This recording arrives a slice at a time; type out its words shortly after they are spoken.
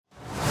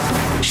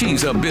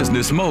She's a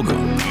business mogul,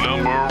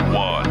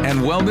 #1,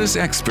 and wellness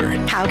expert.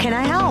 How can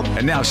I help?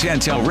 And now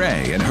Chantel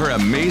Ray and her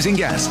amazing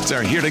guests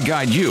are here to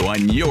guide you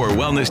on your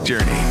wellness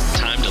journey.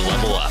 Time to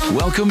level up.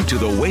 Welcome to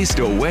the Waste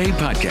Away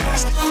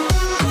podcast.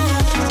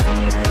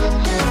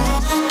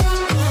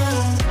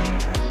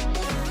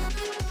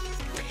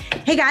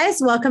 Hey guys,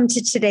 welcome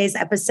to today's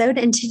episode.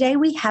 And today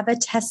we have a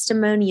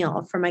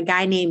testimonial from a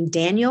guy named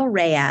Daniel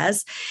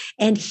Reyes.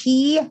 And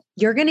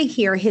you're going to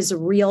hear his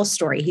real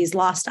story. He's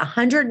lost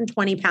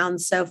 120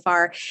 pounds so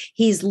far.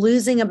 He's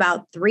losing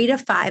about 3 to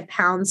 5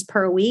 pounds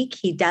per week.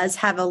 He does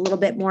have a little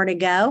bit more to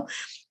go.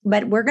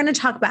 But we're going to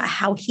talk about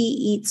how he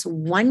eats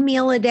one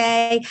meal a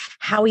day,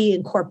 how he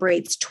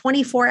incorporates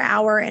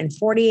 24-hour and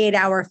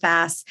 48-hour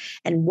fasts,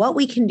 and what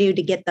we can do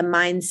to get the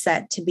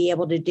mindset to be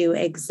able to do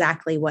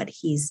exactly what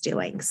he's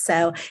doing.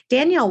 So,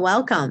 Daniel,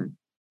 welcome.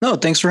 No,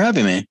 thanks for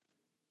having me.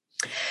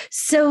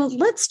 So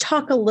let's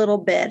talk a little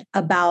bit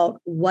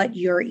about what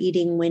your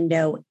eating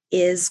window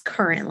is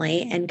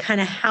currently and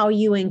kind of how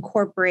you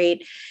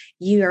incorporate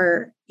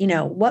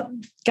what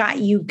got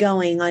you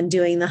going on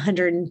doing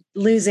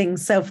losing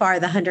so far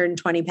the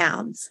 120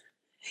 pounds.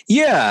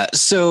 Yeah.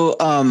 So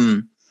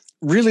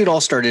really it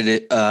all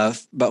started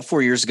about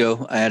 4 years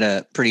ago. I had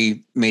a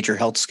pretty major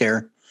health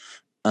scare.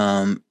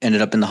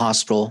 Ended up in the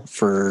hospital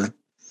for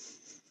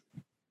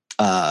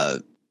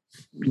about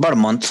a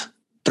month,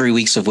 3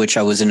 weeks of which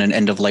I was in an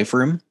end of life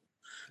room.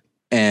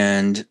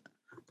 And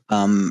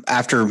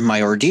after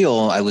my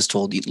ordeal, I was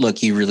told,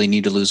 look, you really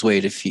need to lose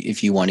weight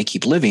if you want to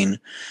keep living.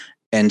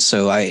 And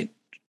so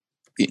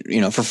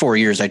for 4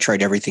 years, I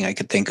tried everything I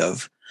could think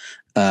of.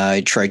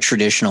 I tried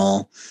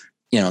traditional,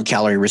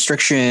 calorie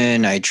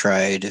restriction. I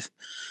tried,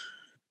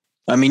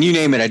 you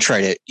name it, I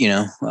tried it,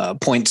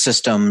 point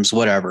systems,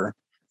 whatever,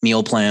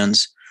 meal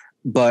plans,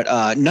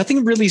 but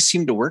nothing really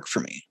seemed to work for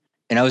me.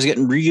 And I was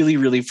getting really,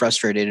 really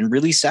frustrated and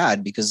really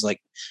sad because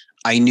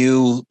I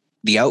knew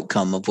the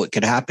outcome of what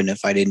could happen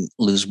if I didn't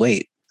lose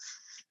weight.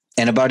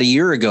 And about a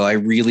year ago, I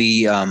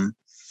really,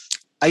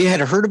 I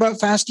had heard about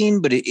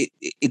fasting, but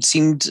it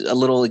seemed a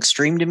little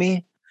extreme to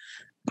me.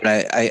 But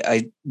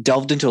I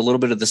delved into a little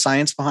bit of the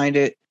science behind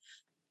it,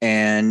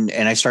 and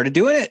I started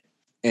doing it,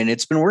 and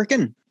it's been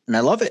working, and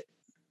I love it.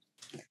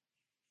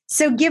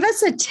 So give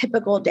us a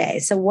typical day.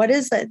 So what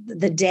does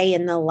the day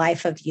in the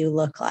life of you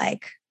look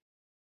like?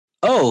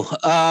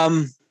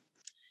 I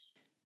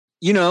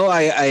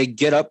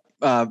get up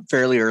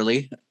fairly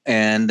early,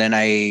 and then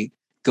I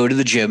go to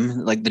the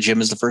gym. Like the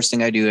gym is the first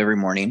thing I do every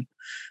morning.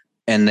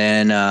 And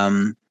then,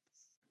 I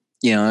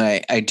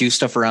do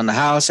stuff around the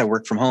house. I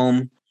work from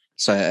home.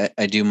 So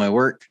I do my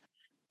work.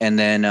 And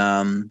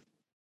then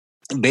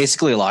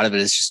basically a lot of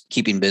it is just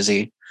keeping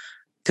busy.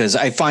 Because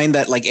I find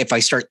that if I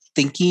start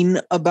thinking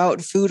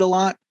about food a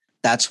lot,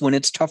 that's when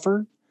it's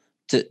tougher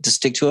to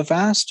stick to a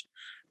fast.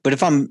 But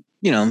if I'm,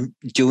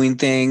 doing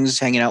things,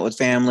 hanging out with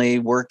family,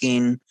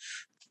 working,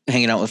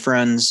 hanging out with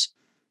friends,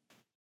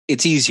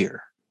 it's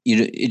easier.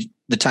 The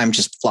time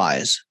just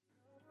flies.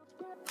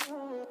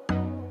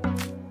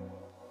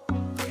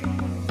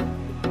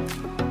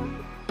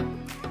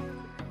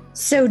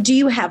 So do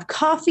you have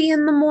coffee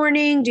in the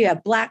morning? Do you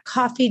have black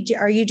coffee?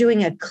 Are you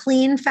doing a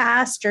clean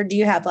fast, or do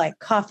you have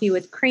coffee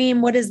with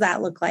cream? What does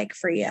that look like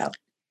for you?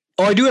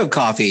 Oh, I do have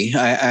coffee.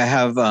 I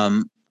have, I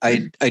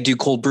do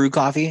cold brew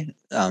coffee.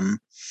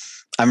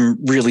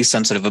 I'm really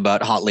sensitive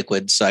about hot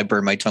liquids, so I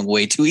burn my tongue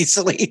way too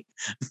easily.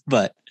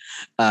 But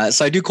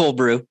so I do cold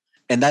brew,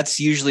 and that's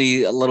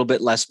usually a little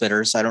bit less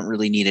bitter, so I don't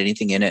really need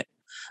anything in it.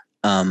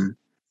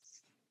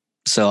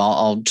 So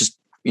I'll just,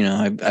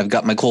 I've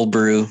got my cold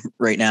brew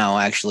right now,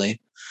 actually,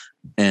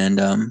 and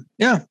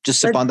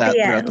just sip on that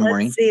throughout the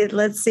morning.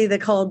 Let's see the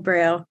cold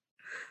brew.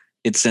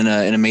 It's in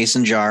a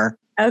mason jar.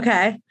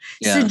 Okay.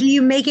 Yeah. So do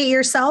you make it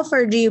yourself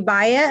or do you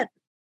buy it?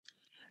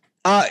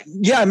 I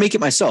make it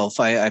myself.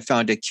 I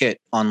found a kit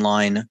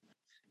online.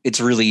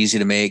 It's really easy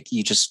to make.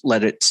 You just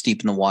let it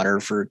steep in the water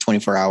for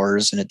 24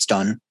 hours and it's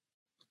done.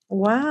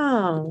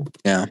 Wow.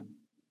 Yeah.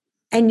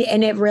 And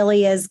it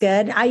really is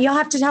good. You'll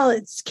have to tell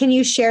it. Can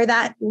you share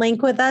that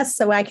link with us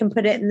so I can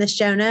put it in the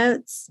show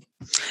notes?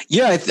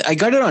 Yeah, I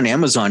got it on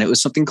Amazon. It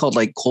was something called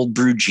Cold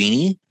Brew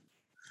Genie.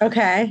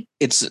 Okay.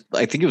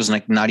 I think it was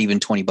not even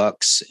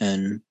 $20,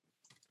 and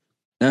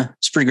yeah,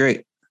 it's pretty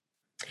great.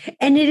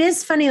 And it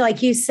is funny,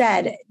 like you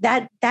said,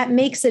 that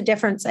makes a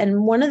difference.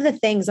 And one of the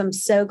things I'm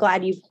so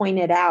glad you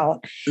pointed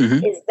out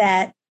is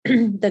that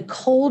the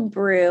cold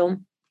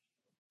brew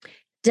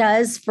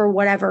does, for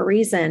whatever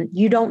reason,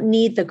 you don't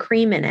need the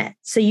cream in it.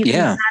 So you can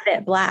have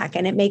it black,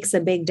 and it makes a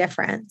big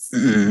difference.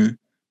 Mm-hmm.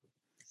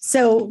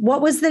 So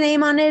what was the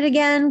name on it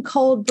again?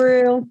 Cold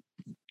Brew?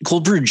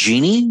 Cold Brew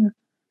Genie?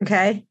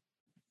 Okay.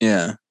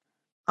 Yeah.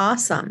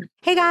 Awesome.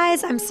 Hey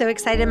guys, I'm so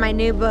excited. My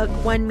new book,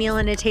 One Meal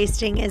and a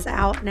Tasting, is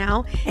out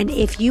now. And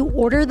if you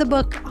order the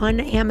book on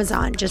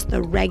Amazon, just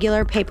the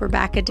regular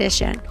paperback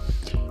edition,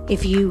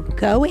 if you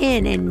go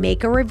in and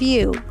make a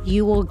review,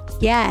 you will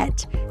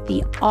get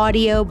the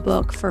audio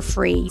book for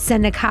free.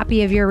 Send a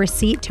copy of your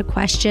receipt to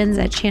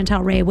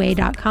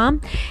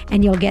questions@chantelrayway.com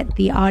and you'll get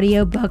the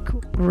audio book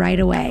right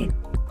away.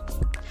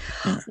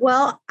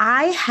 Well,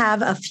 I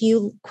have a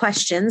few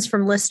questions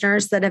from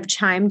listeners that have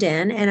chimed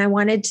in, and I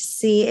wanted to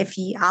see if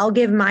I'll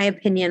give my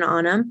opinion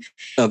on them,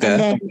 Okay.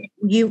 and then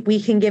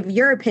we can give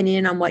your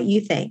opinion on what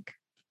you think.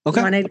 Okay.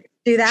 You want to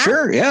do that?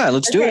 Sure. Yeah,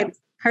 let's do it.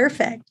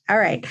 Perfect. All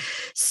right.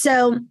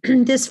 So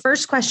this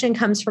first question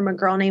comes from a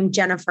girl named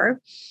Jennifer.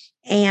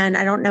 And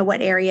I don't know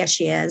what area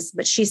she is,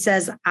 but she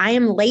says, I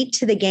am late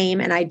to the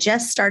game and I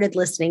just started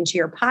listening to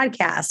your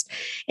podcast.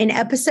 In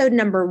episode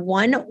number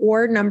 1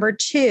 or number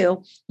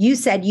 2, you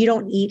said you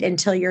don't eat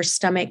until your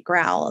stomach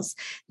growls.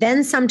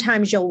 Then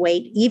sometimes you'll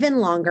wait even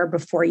longer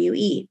before you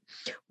eat.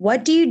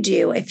 What do you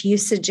do if you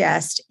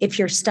suggest if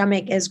your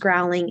stomach is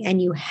growling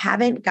and you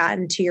haven't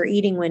gotten to your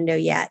eating window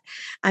yet?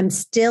 I'm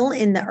still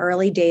in the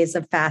early days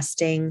of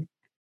fasting.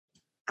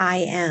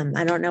 I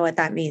don't know what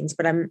that means,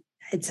 but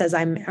it says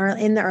I'm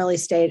in the early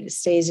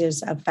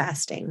stages of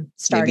fasting.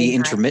 Maybe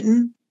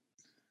intermittent?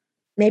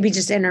 Maybe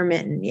just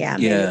intermittent. Yeah.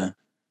 Yeah.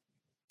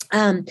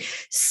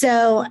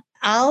 So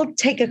I'll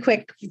take a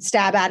quick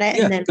stab at it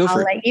and then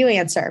I'll let you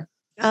answer.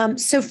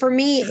 So for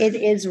me, it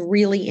is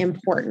really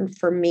important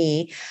for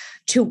me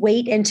to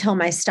wait until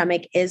my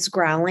stomach is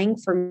growling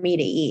for me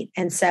to eat.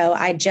 And so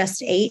I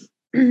just ate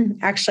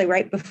actually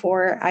right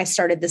before I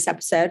started this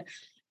episode.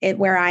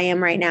 Where I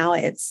am right now,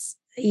 it's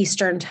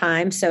Eastern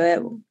time. So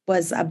it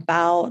was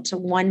about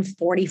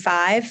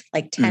 1:45,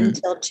 like 10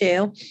 till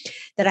 2,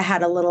 that I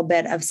had a little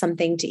bit of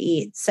something to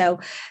eat. So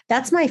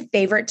that's my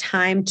favorite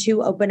time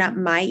to open up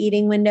my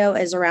eating window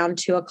is around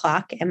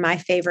 2:00. And my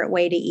favorite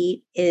way to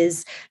eat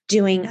is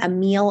doing a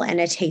meal and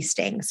a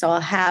tasting. So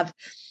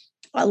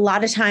a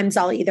lot of times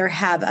I'll either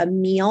have a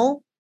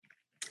meal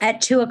at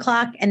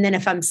 2:00. And then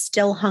if I'm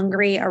still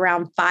hungry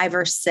around 5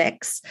 or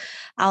 6,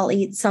 I'll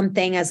eat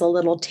something as a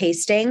little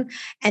tasting.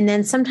 And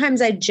then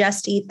sometimes I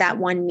just eat that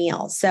one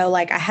meal. So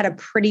like I had a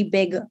pretty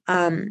big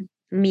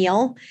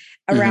meal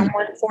around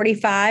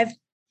 1:45.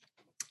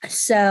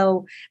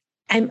 So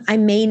I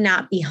may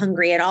not be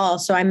hungry at all.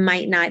 So I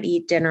might not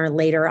eat dinner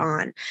later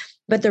on.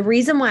 But the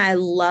reason why I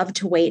love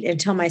to wait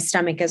until my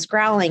stomach is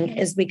growling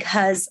is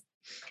because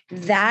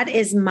that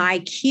is my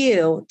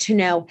cue to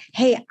know,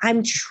 hey,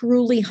 I'm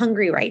truly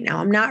hungry right now.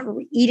 I'm not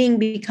eating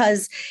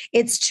because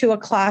it's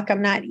 2:00.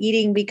 I'm not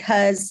eating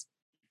because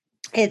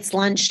it's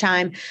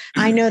lunchtime.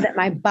 I know that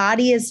my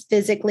body is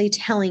physically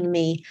telling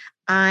me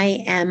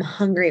I am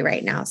hungry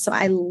right now. So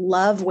I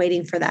love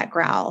waiting for that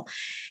growl.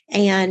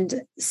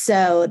 And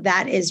so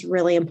that is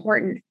really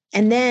important.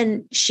 And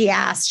then she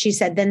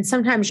said, then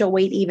sometimes you'll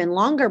wait even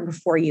longer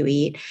before you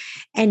eat.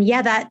 And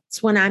yeah,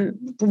 that's when I'm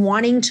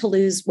wanting to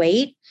lose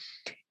weight.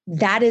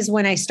 That is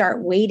when I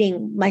start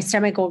waiting, my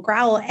stomach will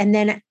growl. And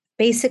then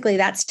basically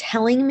that's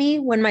telling me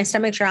when my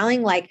stomach's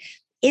growling, like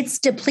it's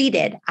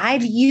depleted.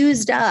 I've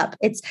used up.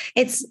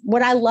 It's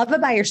what I love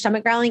about your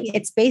stomach growling.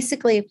 It's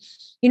basically,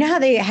 you know how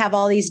they have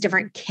all these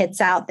different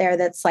kits out there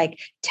that's like,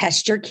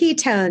 test your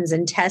ketones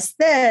and test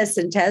this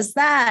and test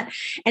that.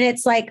 And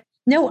it's like,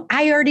 no,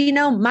 I already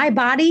know my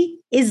body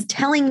is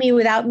telling me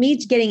without me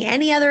getting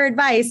any other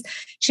advice,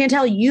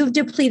 Chantel, you've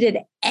depleted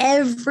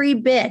every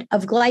bit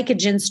of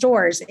glycogen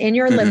stores in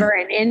your liver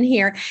and in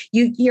here.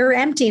 You're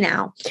empty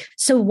now.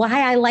 So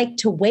why I like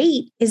to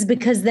wait is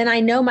because then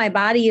I know my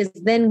body is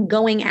then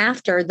going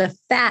after the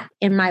fat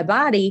in my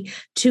body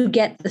to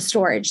get the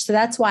storage. So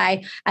that's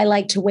why I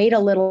like to wait a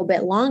little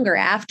bit longer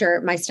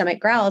after my stomach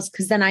growls,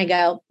 because then I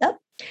go, oh,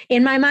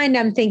 in my mind,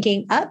 I'm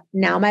thinking, oh,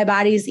 now my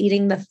body's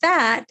eating the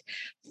fat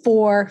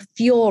for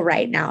fuel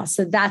right now.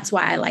 So that's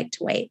why I like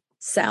to wait.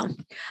 So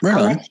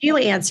I'll let you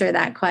answer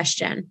that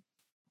question.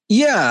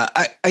 Yeah,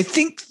 I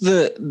think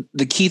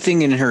the key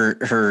thing in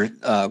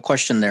her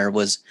question there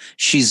was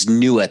she's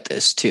new at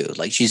this too.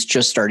 Like she's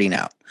just starting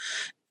out.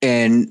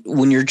 And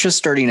when you're just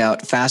starting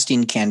out,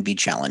 fasting can be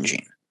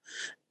challenging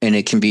and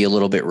it can be a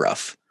little bit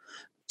rough.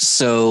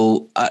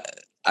 So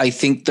I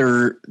think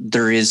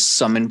there is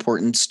some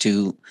importance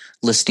to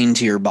listening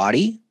to your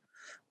body,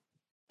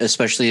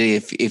 especially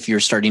if you're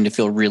starting to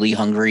feel really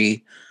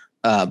hungry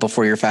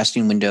before your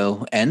fasting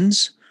window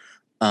ends.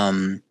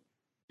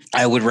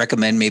 I would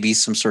recommend maybe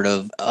some sort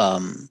of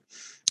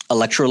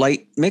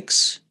electrolyte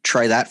mix.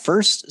 Try that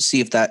first. See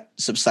if that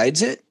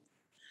subsides it.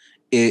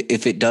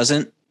 If it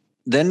doesn't,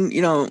 then,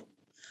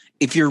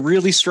 if you're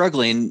really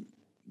struggling,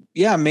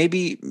 yeah,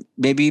 maybe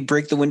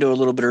break the window a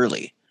little bit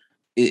early.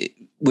 It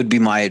would be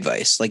my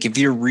advice. Like if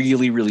you're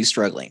really, really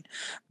struggling,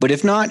 but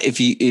if not, if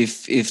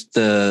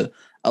the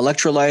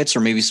electrolytes or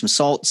maybe some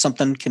salt,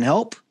 something can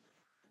help,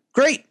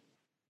 great.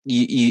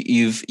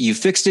 You've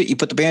fixed it. You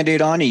put the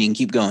Band-Aid on and you can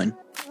keep going.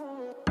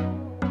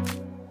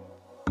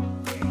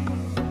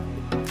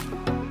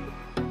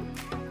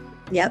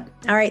 Yep.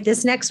 All right.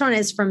 This next one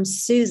is from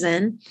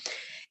Susan.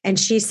 And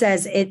she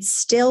says, it's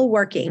still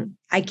working.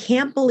 I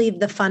can't believe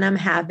the fun I'm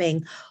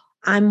having.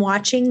 I'm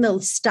watching the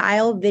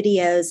style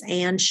videos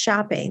and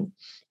shopping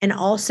and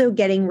also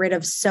getting rid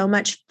of so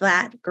much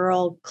fat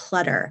girl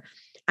clutter.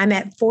 I'm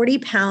at 40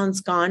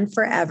 pounds gone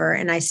forever,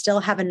 and I still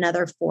have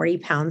another 40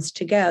 pounds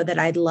to go that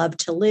I'd love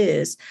to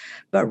lose.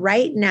 But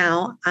right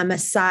now, I'm a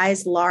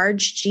size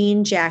large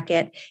jean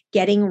jacket,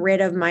 getting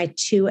rid of my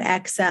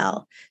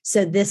 2XL.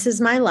 So this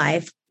is my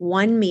life,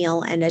 one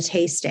meal and a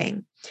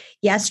tasting.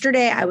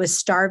 Yesterday, I was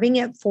starving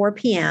at 4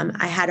 p.m.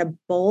 I had a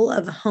bowl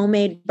of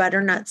homemade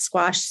butternut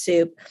squash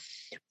soup.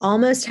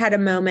 Almost had a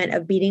moment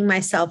of beating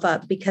myself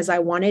up because I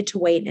wanted to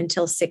wait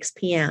until 6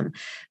 p.m.,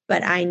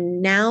 but I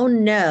now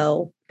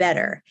know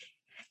better.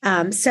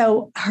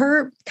 So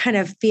her kind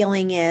of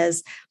feeling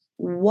is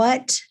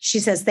what she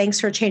says, thanks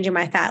for changing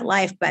my fat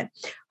life. But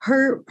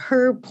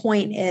her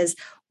point is,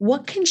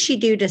 what can she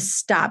do to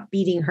stop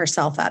beating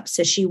herself up?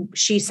 So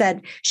she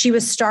said she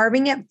was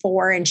starving at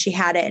 4 and she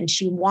had it and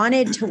she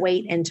wanted to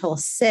wait until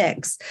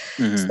 6.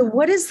 Mm-hmm. So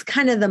what is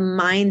kind of the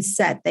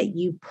mindset that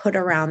you put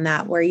around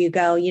that, where you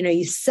go,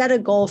 you set a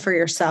goal for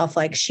yourself,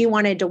 like she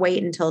wanted to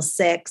wait until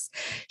 6.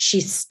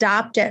 She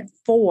stopped at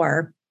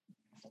 4.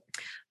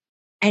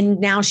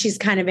 And now she's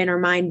kind of in her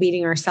mind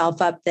beating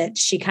herself up that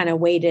she kind of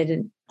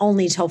waited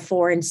only till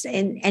 4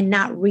 and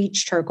not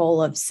reached her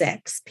goal of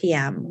 6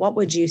 p.m. What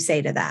would you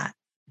say to that?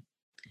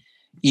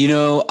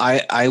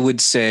 I would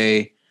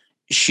say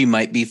she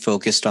might be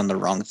focused on the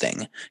wrong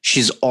thing.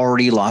 She's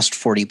already lost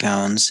 40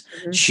 pounds.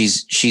 Mm-hmm.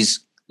 She's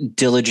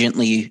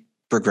diligently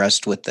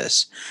progressed with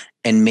this.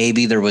 And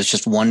maybe there was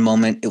just one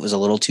moment it was a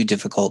little too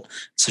difficult,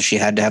 so she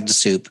had to have the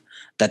soup.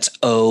 That's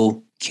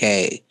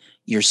okay.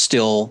 You're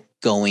still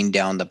going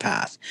down the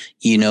path.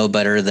 You know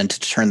better than to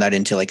turn that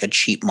into like a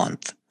cheat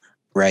month,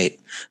 right?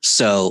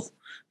 So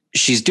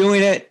she's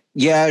doing it.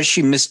 Yeah,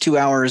 she missed 2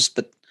 hours,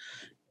 but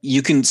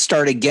you can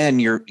start again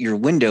your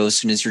window as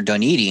soon as you're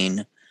done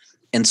eating.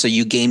 And so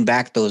you gain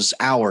back those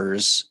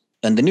hours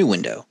in the new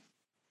window.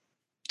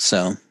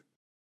 So.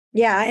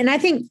 Yeah. And I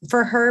think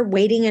for her,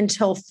 waiting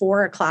until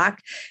 4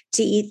 o'clock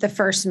to eat the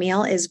first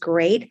meal is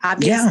great.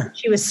 Obviously,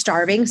 She was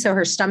starving, so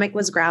her stomach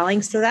was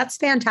growling. So that's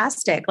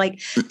fantastic.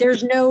 Like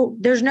there's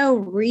no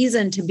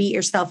reason to beat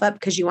yourself up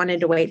because you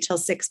wanted to wait till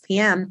 6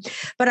 p.m.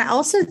 But I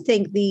also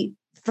think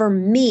for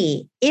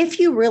me, if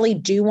you really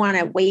do want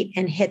to wait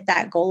and hit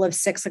that goal of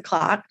 6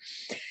 o'clock,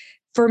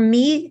 for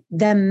me,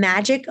 the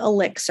magic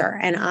elixir,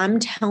 and I'm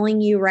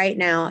telling you right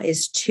now,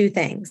 is 2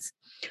 things.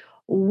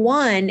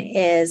 One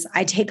is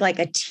I take like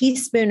a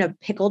teaspoon of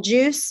pickle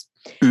juice.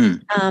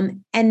 And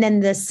then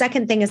the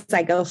second thing is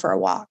I go for a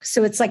walk.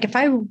 So it's like, if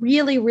I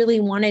really,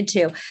 really wanted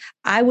to,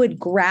 I would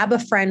grab a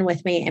friend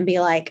with me and be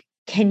like,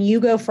 can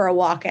you go for a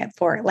walk at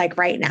 4, like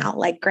right now,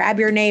 like grab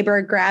your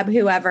neighbor, grab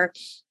whoever.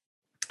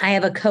 I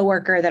have a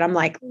coworker that I'm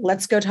like,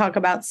 let's go talk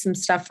about some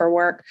stuff for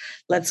work.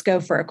 Let's go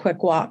for a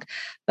quick walk.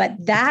 But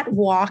that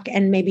walk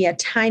and maybe a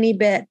tiny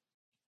bit,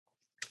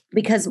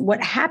 because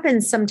what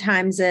happens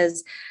sometimes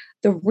is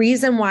the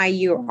reason why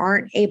you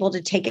aren't able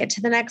to take it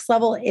to the next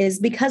level is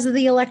because of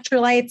the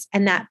electrolytes,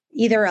 and that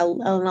either an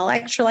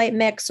electrolyte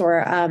mix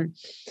or,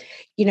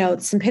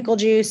 some pickle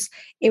juice,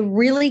 it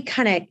really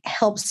kind of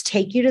helps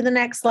take you to the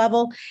next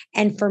level.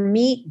 And for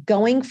me,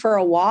 going for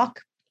a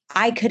walk,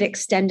 I could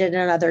extend it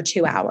another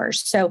 2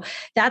 hours. So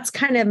that's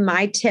kind of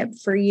my tip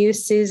for you,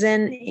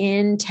 Susan,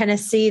 in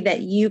Tennessee,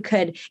 that you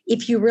could,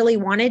 if you really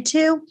wanted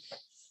to,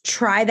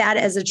 try that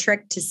as a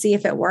trick to see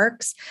if it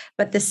works.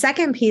 But the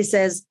second piece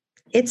is,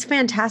 it's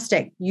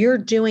fantastic. You're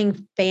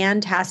doing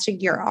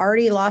fantastic. You're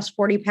already lost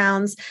 40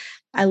 pounds.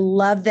 I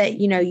love that,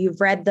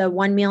 you've read the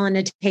one meal and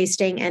a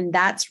tasting, and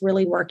that's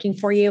really working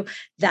for you.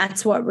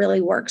 That's what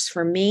really works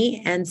for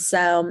me. And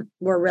so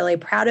we're really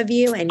proud of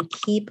you, and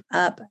keep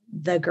up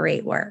the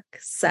great work.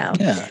 So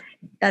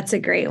That's a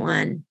great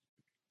one.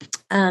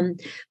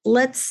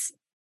 Let's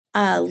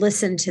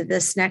listen to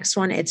this next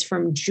one. It's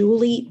from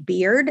Julie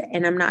Beard,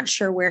 and I'm not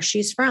sure where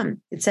she's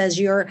from. It says,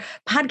 your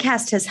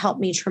podcast has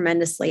helped me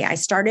tremendously. I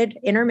started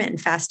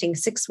intermittent fasting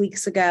 6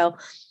 weeks ago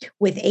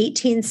with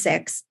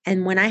 18.6.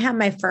 And when I have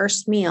my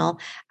first meal,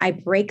 I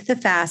break the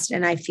fast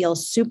and I feel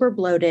super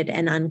bloated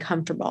and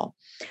uncomfortable.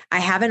 I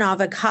have an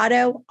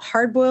avocado,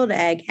 hard-boiled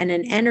egg, and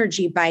an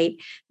energy bite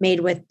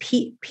made with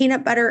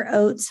peanut butter,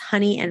 oats,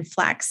 honey, and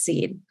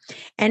flaxseed.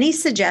 Any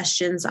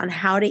suggestions on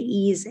how to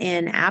ease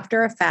in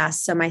after a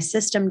fast so my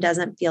system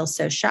doesn't feel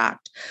so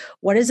shocked?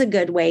 What is a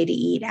good way to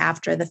eat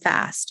after the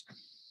fast?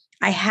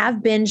 I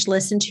have binge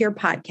listened to your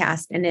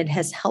podcast, and it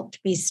has helped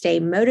me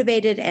stay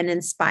motivated and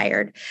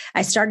inspired.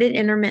 I started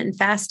intermittent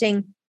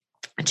fasting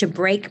to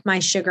break my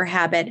sugar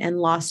habit and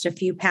lost a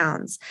few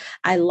pounds.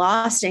 I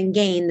lost and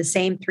gained the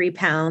same 3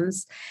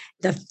 pounds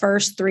the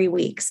first 3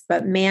 weeks,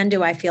 but man,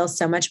 do I feel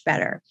so much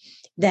better.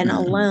 Then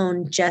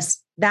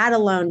that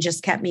alone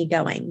just kept me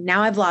going.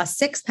 Now I've lost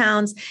 6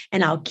 pounds,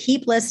 and I'll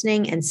keep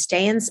listening and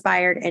stay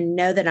inspired and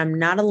know that I'm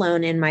not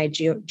alone in my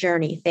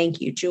journey.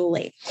 Thank you,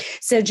 Julie.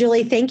 So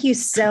Julie, thank you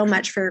so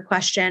much for your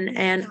question.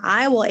 And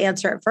I will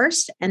answer it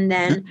first, and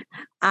then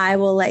I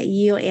will let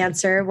you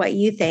answer what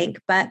you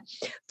think. But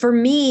for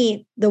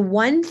me, the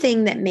one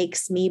thing that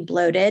makes me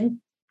bloated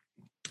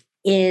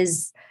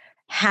is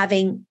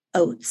having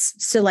oats.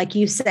 So like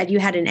you said, you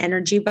had an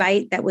energy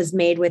bite that was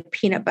made with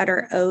peanut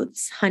butter,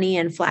 oats, honey,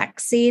 and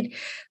flaxseed.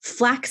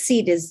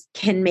 Flaxseed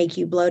can make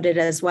you bloated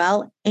as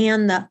well,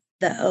 and the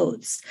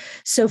oats.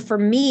 So for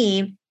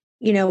me,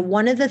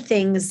 one of the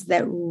things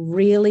that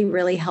really,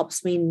 really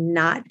helps me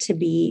not to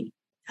be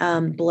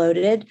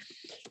bloated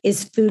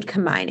is food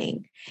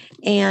combining.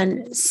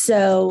 And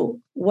so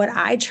what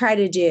I try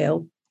to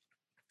do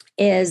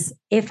is,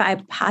 if I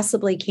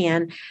possibly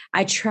can,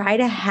 I try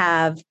to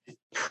have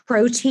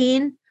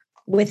protein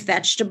with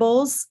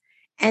vegetables.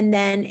 And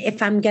then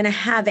if I'm going to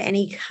have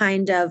any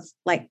kind of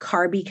like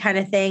carby kind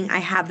of thing, I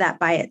have that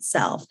by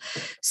itself.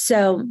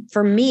 So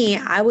for me,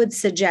 I would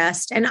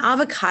suggest, and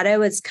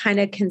avocado is kind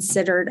of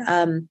considered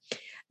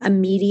a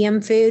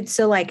medium food.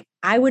 So like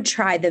I would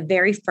try, the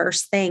very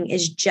first thing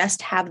is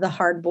just have the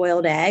hard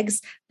boiled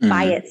eggs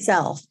by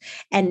itself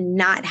and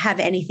not have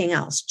anything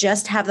else.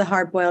 Just have the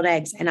hard boiled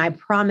eggs. And I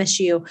promise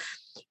you,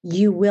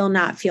 you will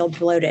not feel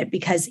bloated,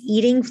 because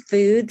eating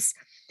foods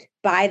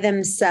by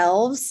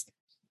themselves,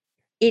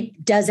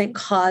 it doesn't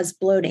cause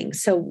bloating.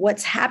 So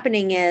what's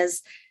happening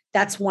is,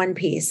 that's one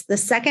piece. The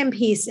second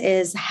piece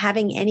is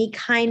having any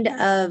kind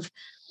of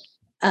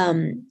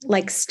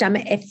like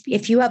stomach,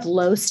 if you have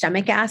low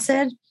stomach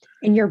acid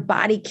and your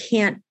body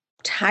can't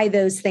tie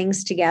those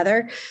things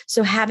together.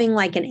 So having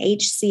like an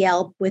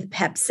HCl with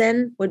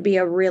pepsin would be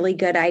a really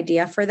good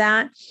idea for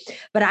that.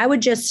 But I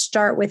would just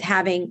start with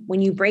having,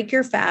 when you break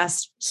your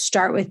fast,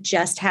 start with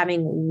just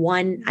having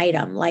one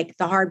item, like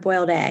the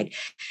hard-boiled egg,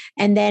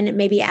 and then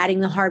maybe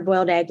adding the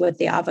hard-boiled egg with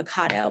the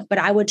avocado. But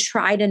I would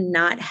try to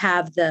not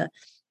have the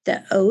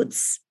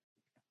oats,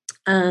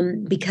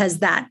 because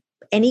that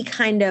any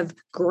kind of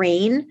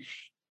grain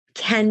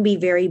can be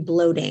very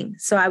bloating.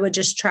 So I would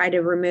just try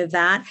to remove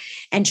that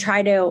and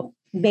try to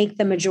make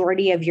the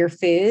majority of your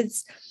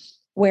foods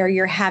where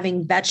you're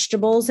having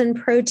vegetables and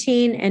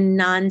protein and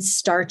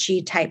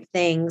non-starchy type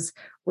things.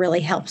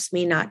 Really helps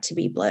me not to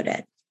be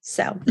bloated.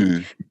 So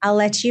I'll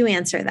let you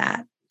answer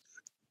that.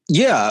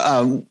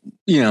 Yeah.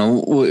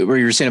 Where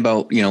you were saying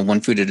about,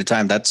 one food at a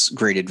time, that's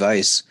great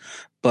advice.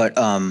 But,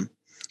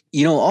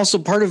 also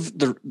part of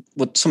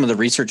what some of the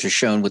research has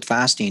shown with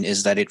fasting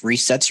is that it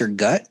resets your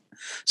gut.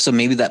 So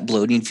maybe that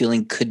bloating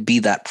feeling could be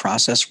that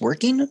process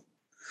working.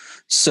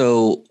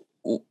 So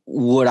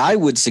what I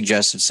would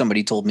suggest, if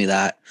somebody told me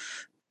that,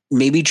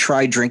 maybe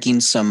try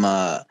drinking some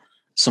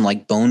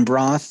like bone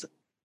broth,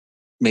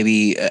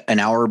 maybe an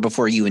hour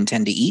before you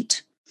intend to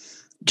eat,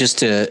 just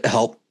to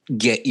help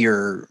get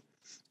your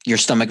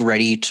stomach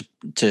ready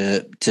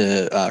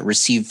to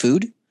receive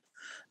food.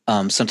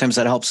 Sometimes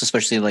that helps,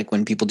 especially like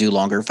when people do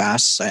longer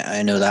fasts.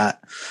 I know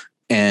that.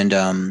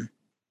 And,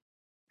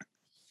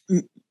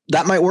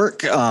 that might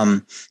work.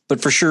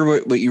 But for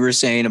sure, what you were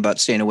saying about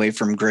staying away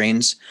from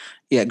grains.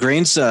 Yeah,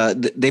 grains,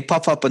 they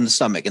puff up in the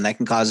stomach, and that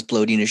can cause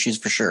bloating issues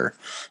for sure.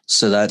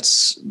 So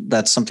that's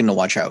something to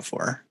watch out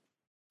for.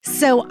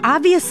 So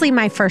obviously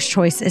my first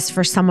choice is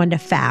for someone to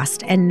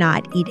fast and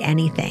not eat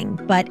anything.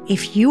 But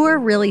if you are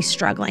really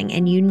struggling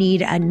and you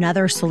need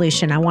another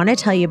solution, I want to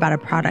tell you about a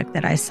product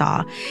that I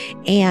saw.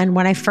 And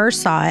when I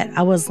first saw it,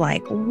 I was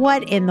like,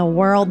 what in the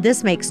world?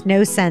 This makes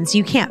no sense.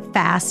 You can't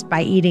fast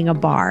by eating a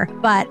bar.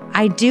 But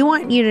I do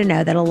want you to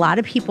know that a lot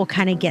of people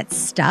kind of get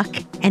stuck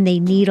and they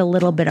need a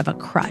little bit of a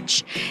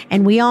crutch.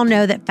 And we all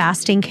know that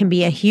fasting can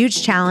be a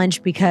huge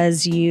challenge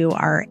because you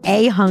are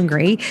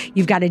hungry,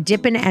 you've got a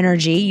dip in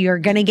energy, you're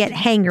going to get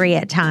hangry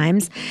at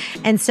times.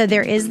 And so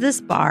there is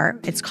this bar.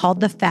 It's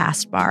called the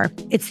Fast Bar.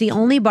 It's the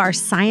only bar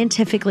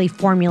scientifically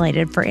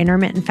formulated for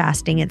intermittent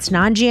fasting. It's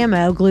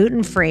non-GMO,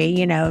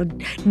 gluten-free,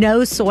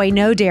 no soy,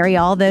 no dairy,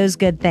 all those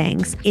good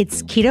things.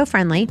 It's keto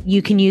friendly.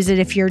 You can use it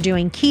if you're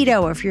doing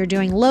keto, or if you're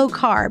doing low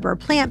carb or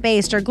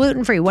plant-based or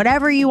gluten-free,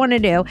 whatever you want to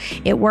do,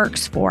 it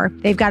works for.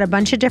 They've got a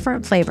bunch of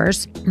different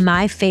flavors.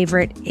 My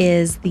favorite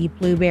is the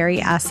blueberry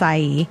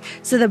acai.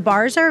 So the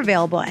bars are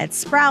available at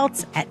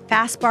Sprouts, at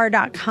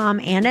fastbar.com,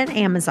 and at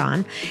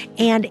Amazon.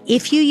 And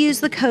if you use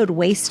the code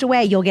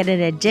WASTEAWAY, you'll get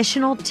an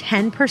additional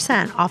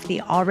 10% off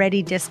the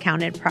already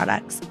discounted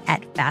products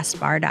at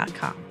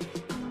fastbar.com.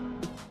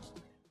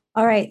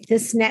 All right,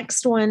 this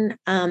next one,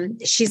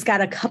 she's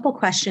got a couple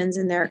questions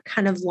and they're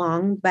kind of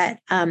long, but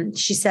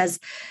she says,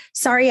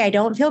 sorry, I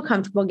don't feel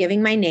comfortable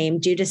giving my name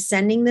due to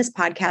sending this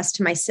podcast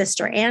to my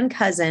sister and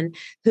cousin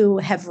who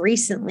have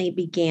recently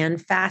began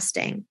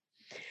fasting.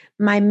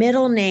 My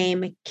middle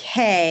name,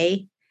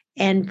 Kay,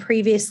 and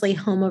previously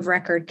home of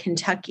record,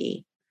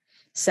 Kentucky.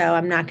 So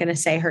I'm not going to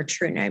say her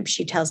true name.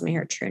 She tells me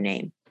her true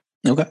name.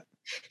 Okay.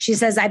 She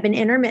says, I've been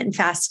intermittent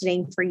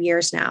fasting for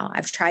years now.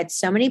 I've tried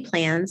so many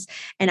plans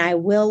and I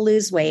will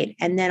lose weight.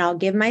 And then I'll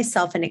give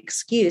myself an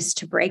excuse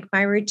to break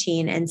my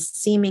routine. And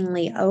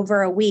seemingly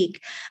over a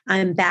week,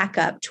 I'm back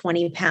up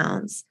 20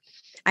 pounds.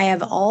 I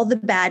have all the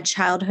bad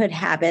childhood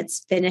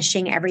habits,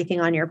 finishing everything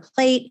on your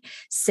plate,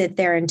 sit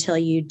there until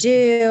you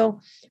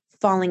do,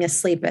 falling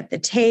asleep at the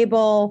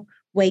table,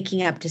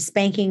 waking up to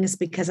spankings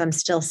because I'm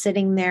still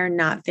sitting there,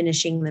 not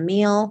finishing the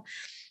meal.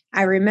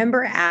 I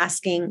remember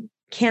asking,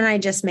 can I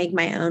just make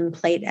my own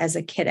plate as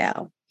a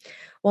kiddo?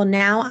 Well,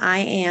 now I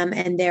am,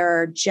 and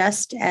they're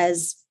just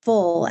as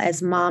full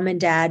as mom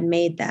and dad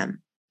made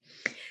them.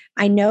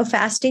 I know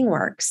fasting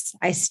works.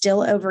 I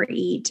still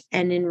overeat.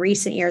 And in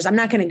recent years, I'm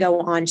not going to go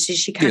on.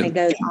 She kind of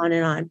goes on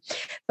and on.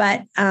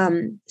 But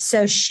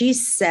so she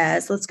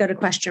says, let's go to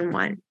question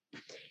 1.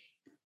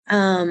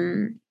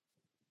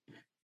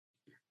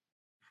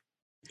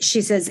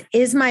 She says,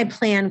 is my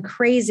plan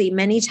crazy?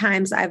 Many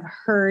times I've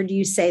heard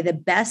you say the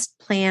best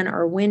plan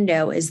or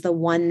window is the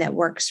one that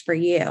works for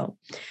you.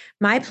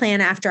 My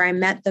plan after I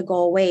met the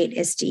goal weight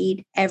is to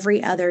eat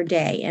every other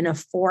day in a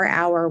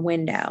 4-hour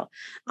window.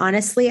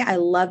 Honestly, I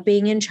love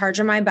being in charge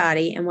of my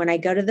body. And when I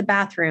go to the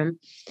bathroom,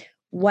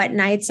 what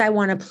nights I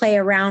want to play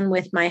around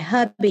with my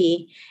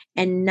hubby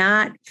and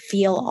not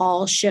feel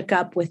all shook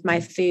up with my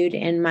food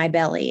in my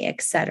belly,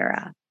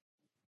 etc.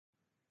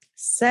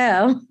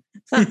 So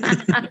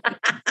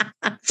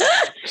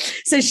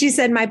she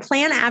said, my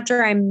plan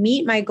after I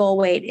meet my goal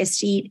weight is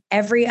to eat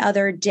every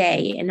other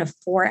day in a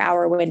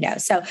 4-hour window.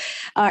 So,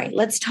 all right,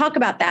 let's talk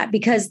about that,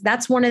 because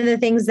that's one of the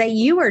things that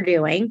you are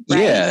doing.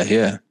 Right?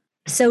 Yeah.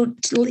 So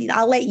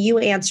I'll let you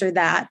answer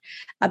that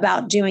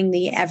about doing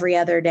the every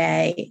other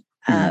day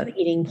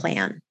eating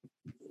plan.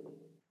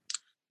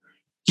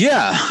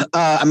 Yeah.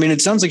 I mean,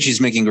 it sounds like she's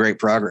making great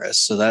progress.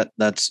 So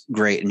that's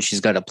great. And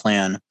she's got a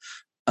plan.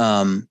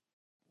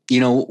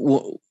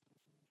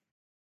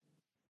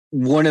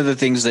 One of the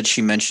things that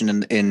she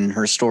mentioned in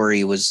her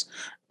story was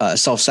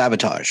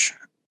self-sabotage,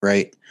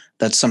 right?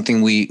 That's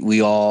something we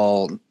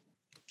all,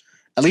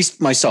 at least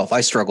myself,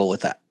 I struggle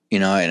with that,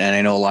 and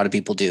I know a lot of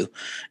people do.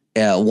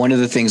 One of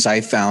the things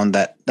I found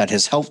that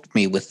has helped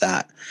me with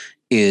that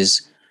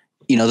is,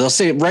 they'll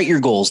say, write your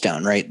goals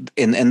down, right?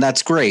 And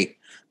that's great.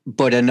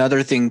 But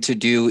another thing to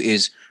do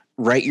is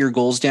write your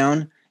goals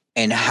down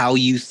and how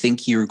you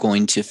think you're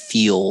going to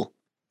feel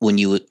when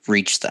you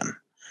reach them,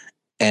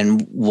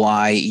 and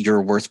why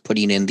you're worth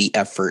putting in the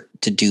effort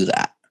to do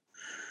that.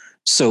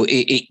 So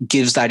it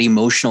gives that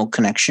emotional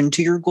connection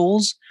to your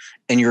goals,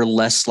 and you're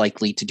less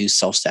likely to do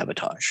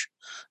self-sabotage.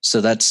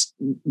 So that's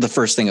the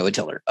first thing I would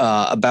tell her.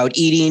 About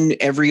eating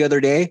every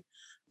other day.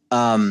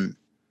 When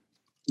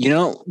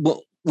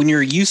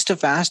you're used to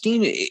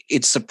fasting,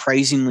 it's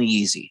surprisingly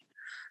easy.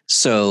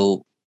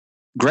 So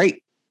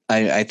great.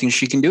 I think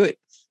she can do it.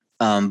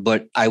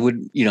 But I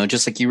would,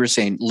 just like you were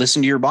saying,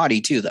 listen to your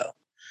body too, though.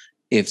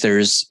 If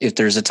there's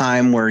a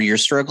time where you're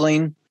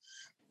struggling,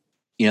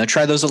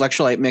 try those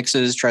electrolyte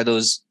mixes, try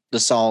the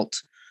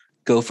salt,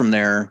 go from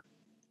there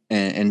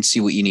and see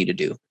what you need to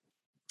do.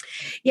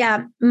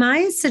 Yeah.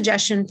 My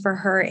suggestion for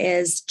her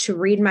is to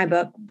read my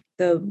book,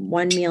 The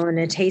One Meal and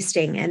a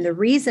Tasting. And the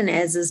reason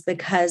is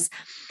because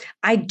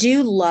I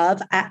do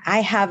love,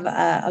 I have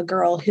a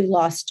girl who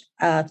lost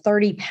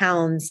 30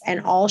 pounds,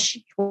 and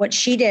what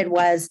she did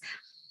was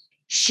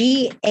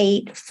she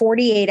ate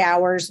 48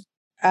 hours.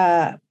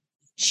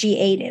 She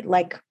ate it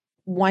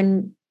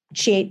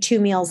she ate 2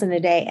 meals in a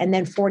day, and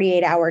then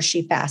 48 hours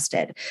she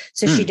fasted.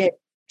 So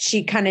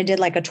she kind of did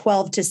like a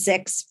 12 to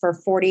 6 for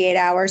 48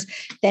 hours,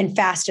 then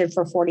fasted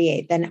for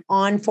 48, then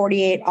on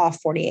 48,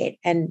 off 48,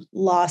 and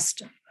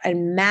lost a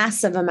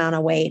massive amount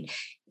of weight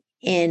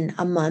in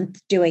a month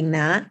doing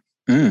that.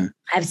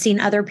 I've seen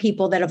other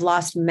people that have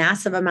lost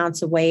massive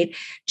amounts of weight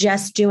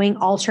just doing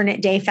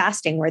alternate day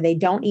fasting, where they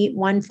don't eat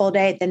one full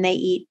day, then they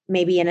eat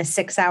maybe in a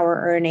 6-hour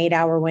or an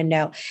 8-hour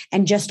window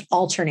and just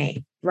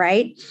alternate.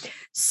 Right.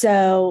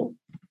 So,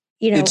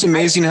 it's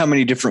amazing how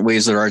many different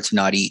ways there are to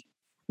not eat.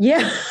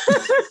 Yeah,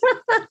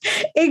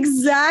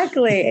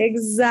 exactly.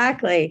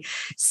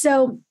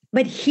 So,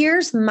 but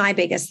here's my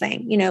biggest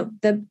thing.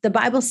 The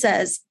Bible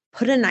says,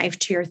 put a knife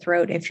to your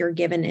throat if you're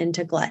given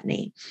into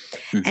gluttony.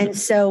 Mm-hmm. And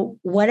so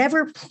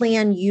whatever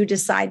plan you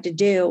decide to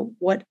do,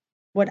 what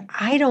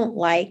I don't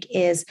like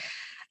is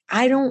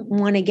I don't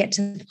want to get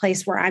to the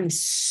place where I'm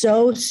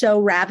so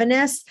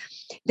ravenous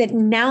that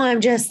now I'm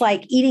just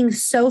like eating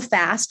so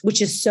fast,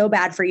 which is so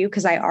bad for you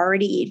because I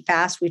already eat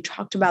fast. We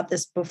talked about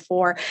this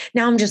before.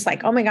 Now I'm just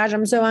like, oh my gosh,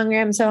 I'm so hungry.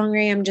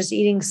 I'm just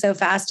eating so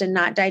fast and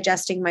not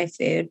digesting my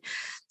food.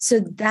 So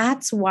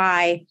that's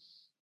why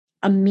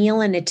a meal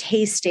and a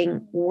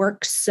tasting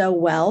works so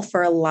well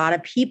for a lot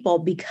of people,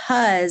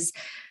 because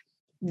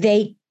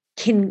they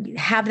can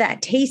have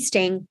that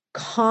tasting,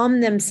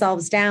 calm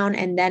themselves down,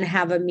 and then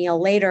have a meal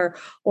later,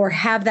 or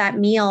have that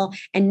meal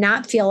and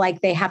not feel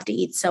like they have to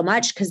eat so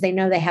much because they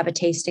know they have a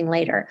tasting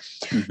later.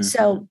 Mm-hmm.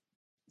 So,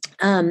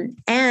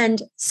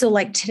 and so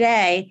like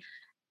today,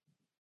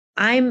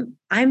 I'm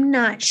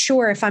not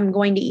sure if I'm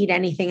going to eat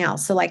anything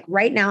else. So like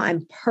right now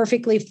I'm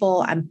perfectly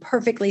full. I'm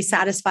perfectly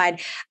satisfied.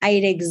 I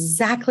ate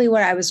exactly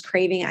what I was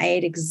craving. I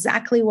ate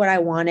exactly what I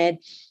wanted.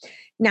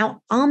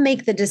 Now I'll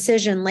make the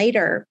decision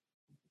later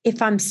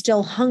if I'm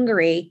still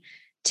hungry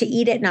to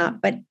eat it,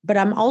 but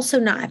I'm also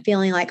not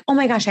feeling like, oh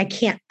my gosh, I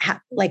can't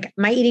have, like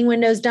my eating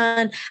window's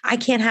done. I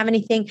can't have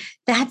anything.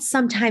 That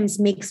sometimes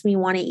makes me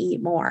want to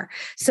eat more.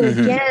 So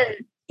mm-hmm. Again,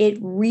 it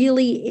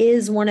really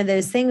is one of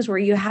those things where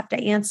you have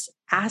to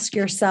ask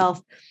yourself,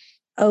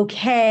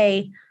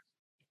 okay,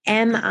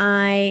 am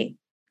I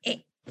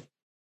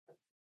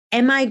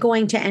am I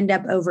going to end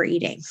up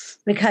overeating?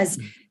 Because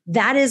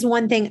that is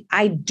one thing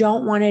I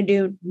don't want to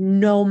do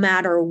no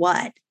matter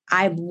what.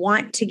 I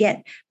want to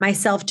get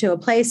myself to a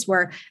place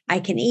where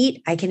I can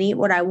eat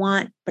what I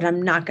want, but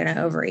I'm not going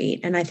to overeat.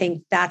 And I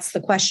think that's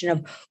the question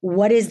of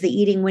what is the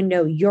eating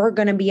window you're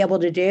going to be able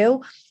to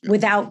do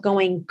without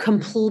going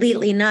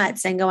completely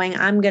nuts and going,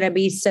 I'm going to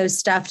be so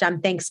stuffed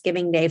on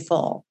Thanksgiving Day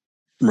full.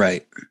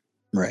 Right.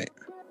 Right.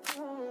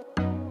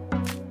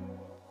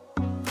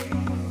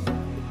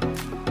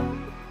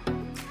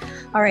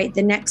 All right.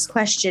 The next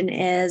question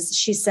is,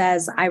 she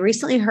says, I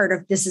recently heard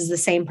of, this is the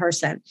same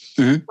person.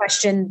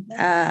 Question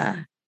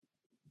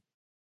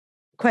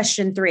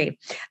 3.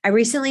 I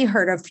recently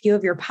heard a few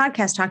of your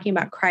podcasts talking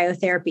about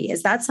cryotherapy.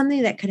 Is that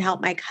something that could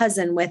help my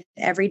cousin with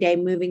everyday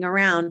moving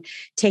around,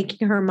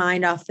 taking her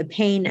mind off the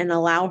pain and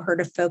allow her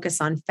to focus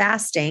on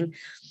fasting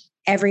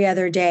every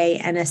other day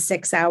and a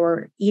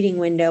 6-hour eating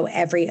window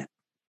every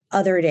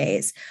other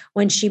days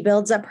when she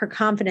builds up her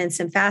confidence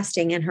in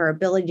fasting and her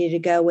ability to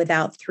go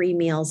without 3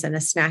 meals and a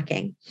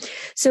snacking?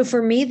 So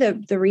for me,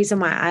 the reason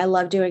why I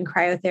love doing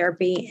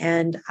cryotherapy,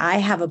 and I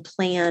have a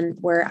plan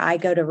where I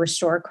go to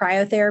Restore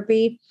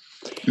Cryotherapy,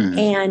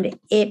 and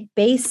it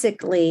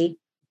basically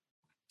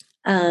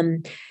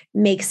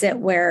makes it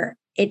where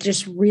it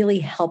just really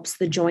helps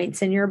the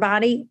joints in your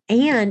body.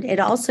 And it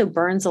also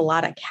burns a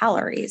lot of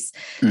calories.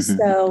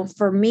 So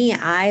for me,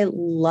 I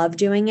love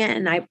doing it.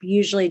 And I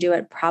usually do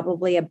it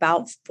probably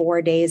about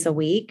 4 days a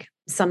week,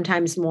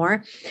 sometimes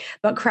more.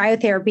 But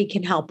cryotherapy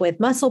can help with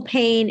muscle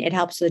pain. It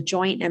helps with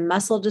joint and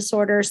muscle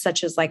disorders,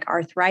 such as like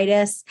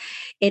arthritis.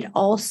 It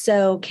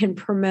also can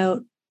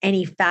promote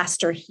any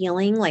faster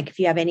healing, like if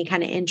you have any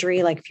kind of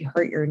injury, like if you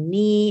hurt your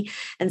knee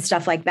and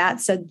stuff like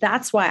that. So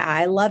that's why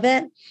I love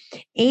it.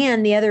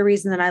 And the other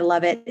reason that I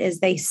love it is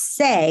they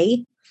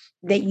say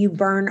that you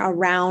burn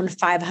around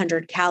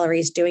 500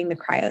 calories doing the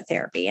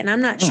cryotherapy. And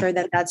I'm not sure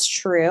that that's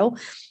true,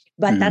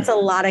 but that's a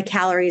lot of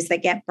calories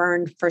that get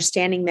burned for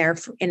standing there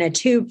in a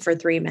tube for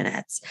 3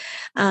 minutes.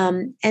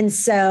 And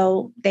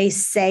so they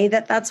say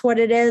that that's what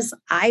it is.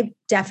 I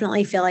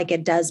definitely feel like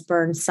it does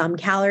burn some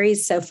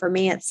calories. So for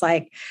me, it's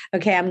like,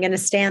 okay, I'm going to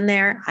stand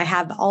there. I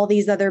have all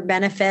these other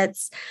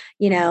benefits,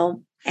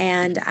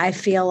 and I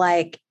feel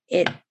like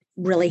it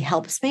really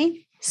helps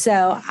me.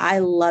 So I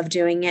love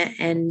doing it,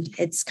 and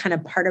it's kind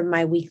of part of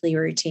my weekly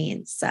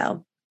routine.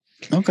 So,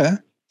 okay.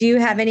 Do you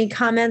have any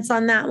comments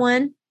on that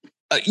one?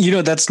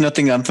 That's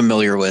nothing I'm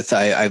familiar with.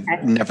 I've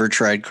never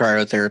tried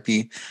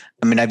cryotherapy.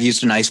 I mean, I've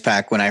used an ice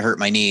pack when I hurt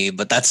my knee,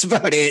 but that's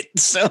about it.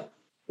 So,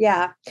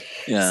 yeah.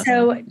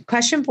 So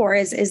question 4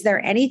 is there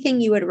anything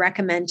you would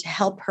recommend to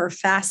help her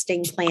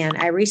fasting plan?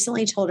 I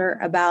recently told her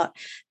about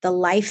the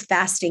Life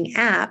Fasting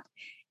app,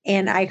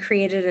 and I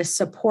created a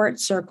support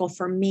circle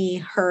for me,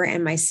 her,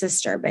 and my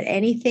sister. But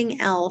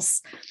anything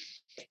else?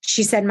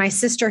 She said, my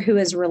sister, who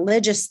is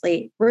religious,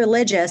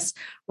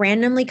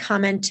 randomly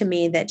commented to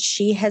me that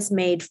she has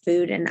made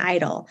food an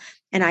idol.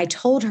 And I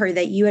told her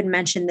that you had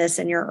mentioned this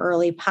in your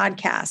early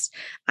podcast.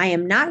 I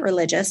am not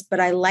religious, but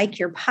I like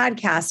your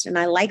podcast. And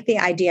I like the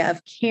idea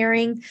of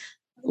caring,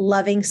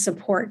 loving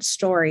support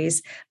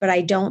stories, but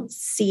I don't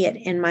see it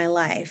in my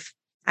life.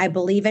 I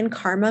believe in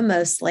karma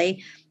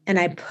mostly, and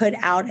I put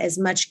out as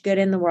much good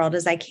in the world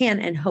as I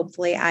can, and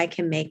hopefully I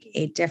can make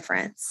a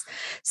difference.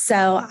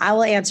 So I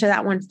will answer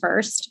that one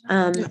first.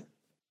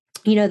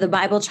 The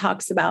Bible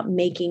talks about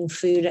making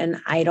food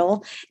an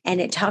idol, and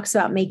it talks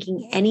about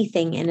making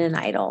anything in an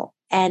idol.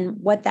 And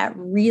what that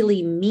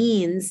really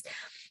means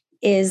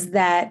is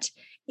that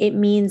it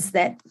means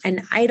that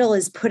an idol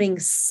is putting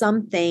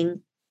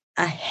something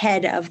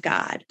ahead of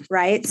God,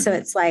 right? So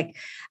it's like,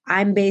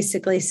 I'm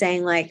basically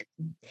saying like,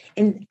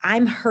 and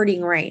I'm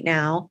hurting right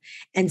now.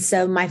 And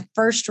so my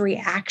first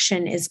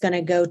reaction is going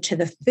to go to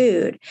the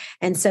food.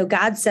 And so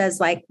God says,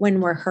 like,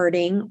 when we're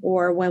hurting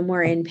or when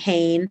we're in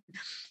pain,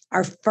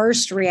 our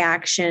first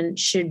reaction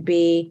should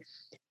be,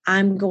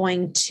 I'm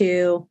going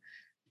to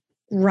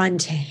run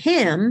to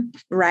him,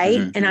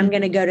 right? And I'm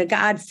going to go to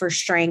God for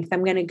strength.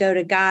 I'm going to go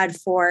to God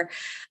for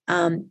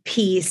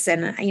peace.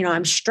 And,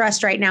 I'm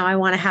stressed right now. I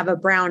want to have a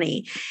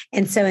brownie.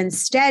 And so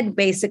instead,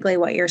 basically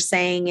what you're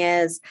saying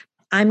is,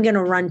 I'm going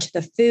to run to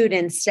the food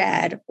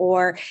instead.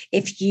 Or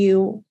if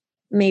you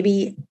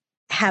maybe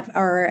have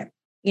a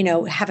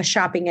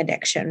shopping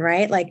addiction,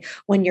 right? Like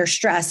when you're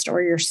stressed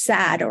or you're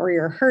sad or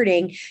you're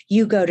hurting,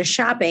 you go to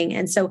shopping.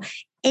 And so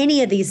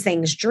any of these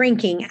things,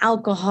 drinking,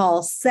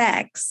 alcohol,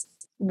 sex,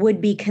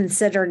 would be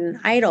considered an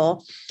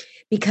idol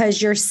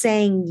because you're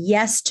saying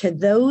yes to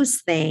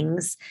those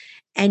things.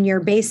 And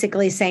you're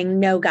basically saying,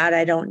 no, God,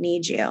 I don't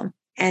need you.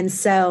 And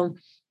so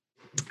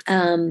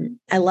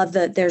I love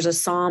that there's a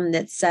psalm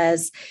that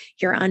says,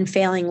 your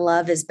unfailing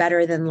love is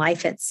better than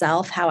life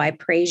itself. How I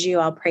praise you.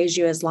 I'll praise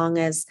you as long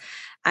as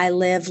I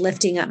live,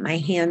 lifting up my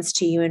hands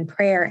to you in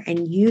prayer,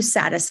 and you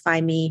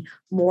satisfy me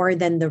more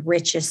than the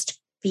richest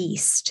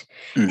feast.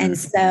 And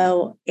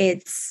so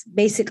it's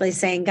basically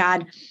saying,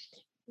 God,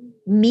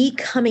 me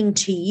coming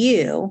to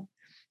you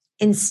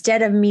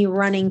instead of me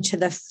running to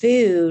the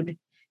food,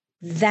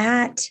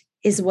 that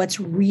is what's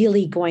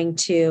really going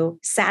to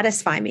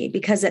satisfy me.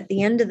 Because at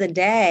the end of the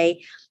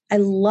day, I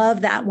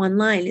love that one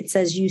line. It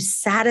says, you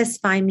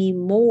satisfy me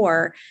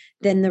more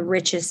than the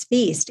richest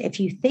feast. If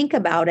you think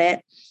about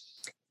it,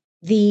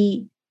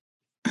 the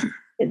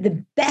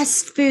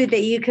best food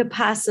that you could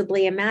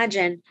possibly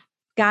imagine,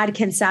 God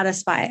can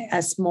satisfy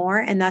us more.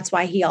 And that's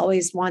why he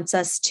always wants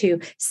us to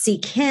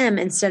seek him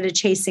instead of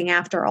chasing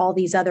after all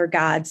these other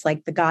gods,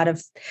 like the God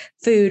of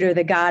food or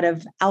the God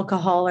of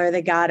alcohol or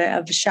the God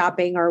of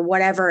shopping or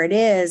whatever it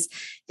is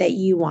that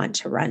you want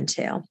to run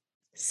to.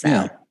 So,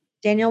 yeah.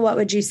 Daniel, what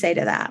would you say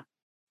to that?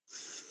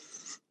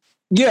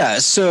 Yeah.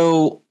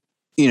 So,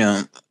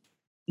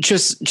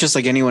 just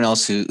like anyone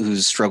else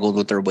who's struggled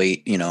with their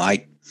weight,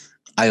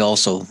 I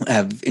also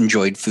have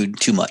enjoyed food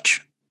too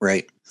much.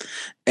 Right.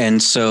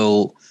 And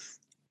so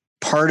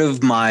part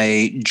of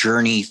my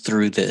journey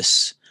through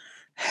this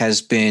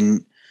has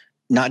been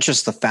not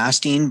just the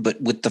fasting, but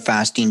with the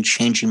fasting,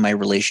 changing my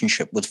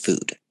relationship with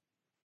food.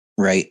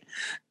 Right.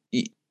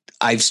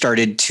 I've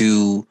started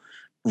to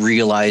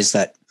realize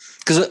that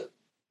because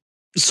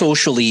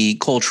socially,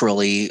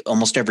 culturally,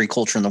 almost every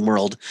culture in the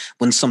world,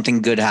 when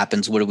something good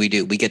happens, what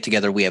do? We get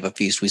together, we have a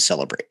feast, we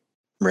celebrate.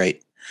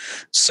 Right.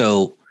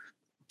 So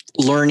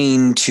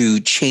learning to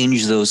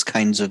change those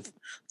kinds of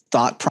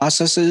thought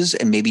processes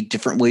and maybe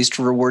different ways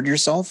to reward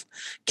yourself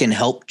can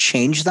help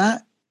change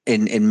that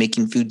and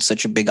making food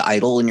such a big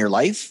idol in your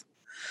life,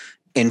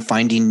 and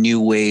finding new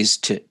ways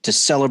to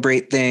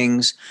celebrate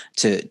things,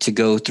 to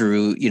go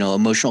through,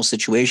 emotional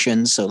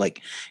situations. So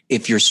like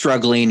if you're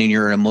struggling and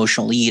you're an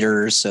emotional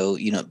eater, so,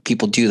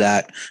 people do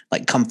that,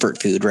 like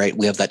comfort food, right?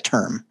 We have that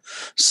term.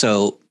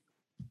 So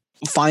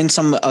find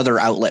some other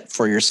outlet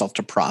for yourself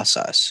to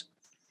process,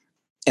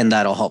 and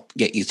that'll help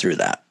get you through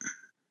that.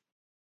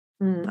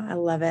 I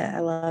love it. I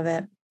love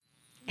it.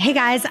 Hey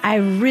guys, I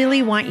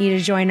really want you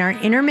to join our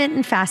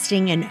intermittent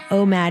fasting and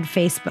OMAD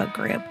Facebook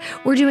group.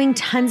 We're doing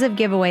tons of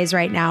giveaways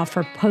right now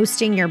for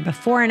posting your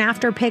before and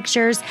after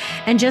pictures,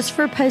 and just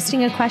for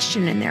posting a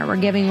question in there. We're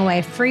giving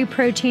away free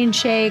protein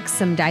shakes,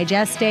 some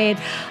digest aid,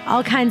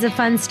 all kinds of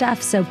fun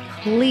stuff. So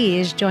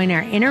please join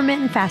our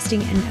intermittent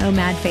fasting and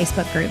OMAD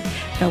Facebook group.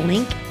 The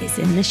link is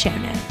in the show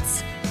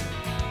notes.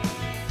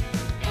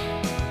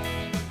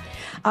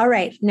 All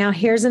right. Now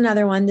here's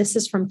another one. This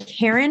is from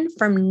Karen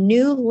from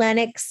New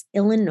Lenox,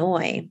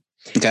 Illinois.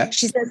 Okay.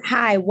 She says,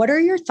 hi, what are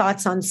your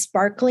thoughts on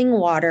sparkling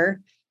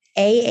water,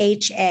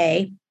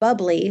 AHA,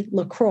 bubbly,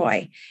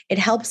 LaCroix? It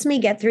helps me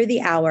get through the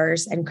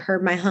hours and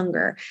curb my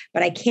hunger,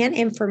 but I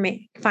can't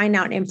find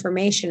out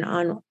information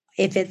on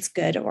if it's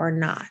good or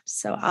not.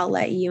 So I'll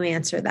let you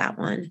answer that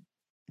one.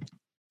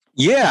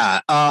 Yeah,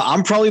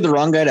 I'm probably the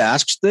wrong guy to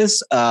ask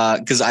this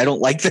because I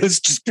don't like those,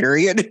 just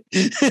period.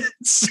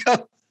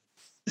 So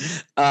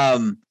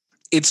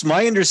it's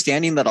my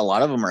understanding that a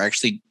lot of them are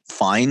actually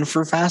fine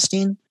for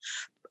fasting.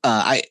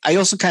 I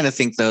also kind of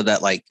think though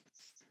that like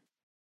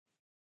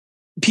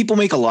people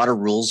make a lot of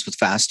rules with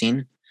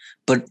fasting,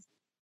 but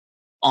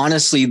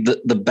honestly,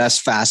 the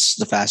best fast is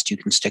the fast you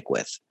can stick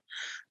with.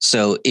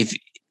 So if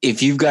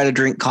you've got to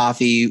drink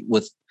coffee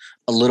with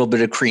a little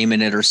bit of cream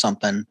in it or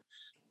something,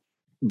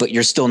 but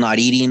you're still not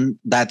eating,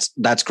 that's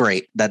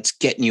great. That's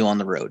getting you on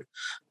the road.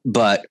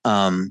 But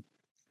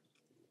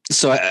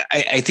so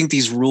I think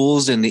these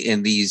rules and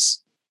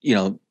these,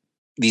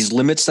 these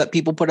limits that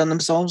people put on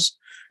themselves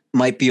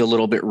might be a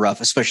little bit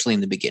rough, especially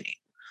in the beginning.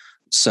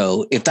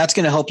 So if that's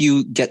going to help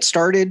you get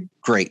started,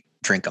 great,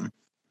 drink them.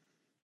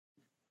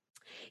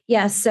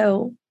 Yeah.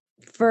 So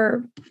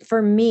for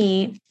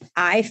me,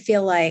 I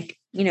feel like,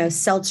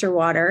 seltzer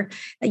water,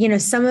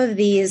 some of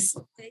these,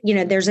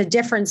 there's a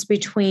difference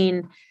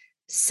between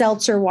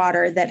seltzer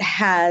water that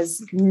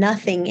has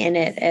nothing in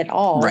it at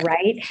all,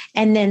 right?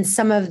 And then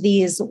some of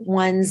these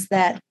ones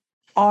that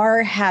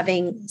are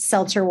having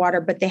seltzer water,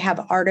 but they have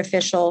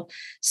artificial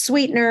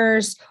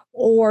sweeteners,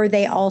 or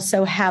they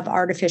also have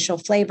artificial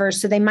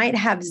flavors. So they might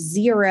have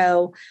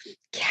 0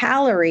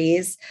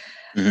 calories.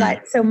 Mm-hmm.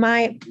 But so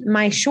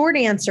my short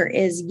answer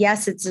is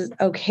yes, it's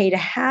okay to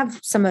have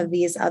some of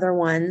these other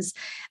ones.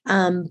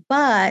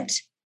 But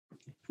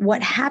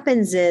what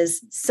happens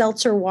is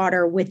seltzer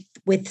water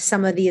with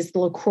some of these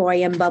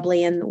LaCroix and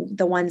bubbly and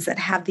the ones that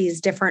have these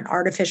different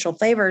artificial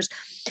flavors,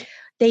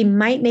 they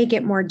might make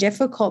it more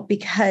difficult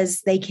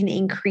because they can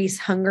increase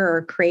hunger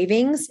or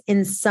cravings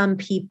in some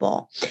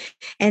people.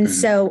 And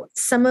so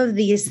some of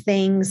these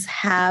things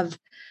have,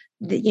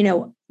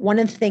 one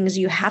of the things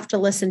you have to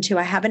listen to,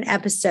 I have an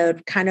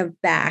episode kind of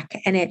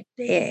back, and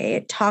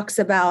it talks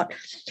about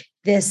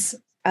this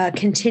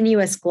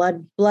continuous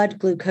blood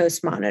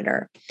glucose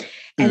monitor.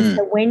 And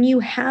so when you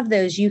have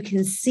those, you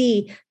can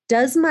see,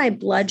 does my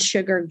blood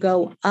sugar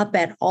go up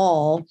at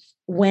all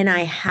when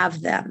I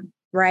have them,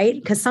 right?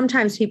 Because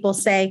sometimes people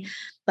say,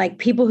 like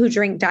people who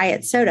drink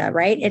diet soda,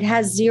 right? It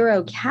has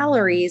 0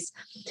 calories,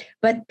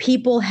 but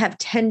people have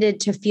tended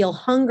to feel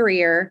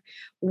hungrier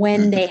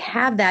when they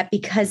have that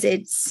because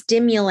it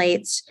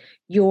stimulates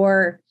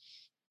your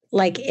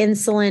like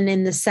insulin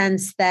in the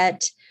sense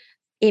that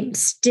it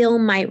still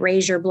might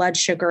raise your blood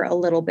sugar a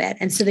little bit.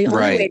 And so the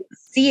only way to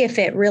see if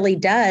it really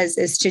does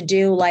is to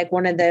do like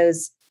one of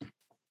those,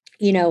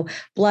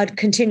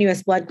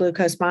 continuous blood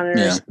glucose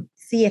monitors,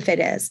 see if it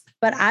is.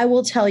 But I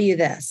will tell you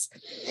this,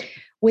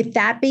 with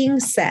that being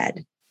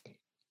said,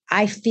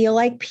 I feel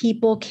like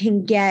people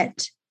can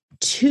get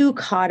too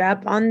caught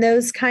up on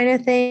those kind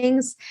of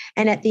things.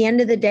 And at the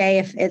end of the day,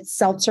 if it's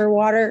seltzer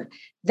water,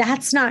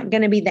 that's not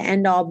going to be the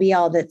end all be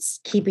all that's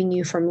keeping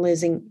you from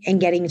losing and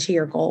getting to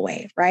your goal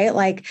weight, right?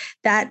 Like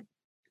that,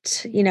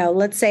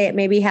 let's say it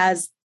maybe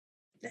has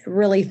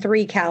really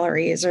 3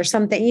 calories or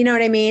something, you know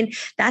what I mean?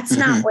 That's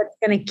not what's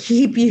going to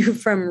keep you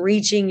from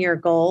reaching your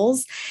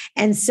goals.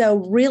 And so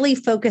really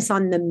focus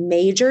on the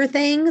major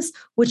things,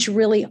 which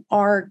really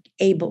are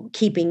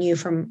keeping you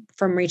from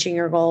reaching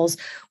your goals,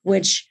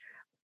 which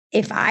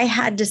if I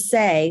had to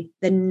say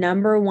the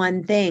number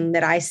one thing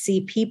that I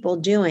see people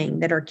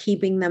doing that are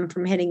keeping them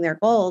from hitting their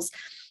goals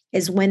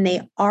is when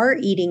they are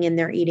eating in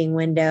their eating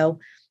window,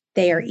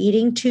 they are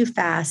eating too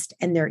fast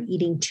and they're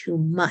eating too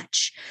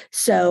much.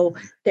 So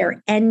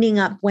they're ending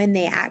up when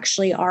they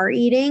actually are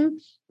eating,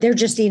 they're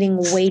just eating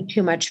way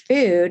too much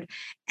food.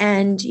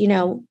 And,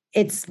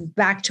 it's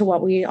back to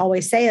what we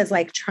always say is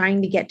like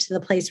trying to get to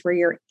the place where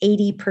you're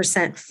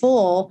 80%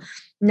 full,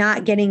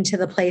 not getting to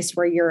the place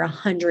where you're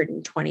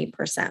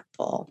 120%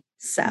 full.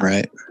 So,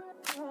 right.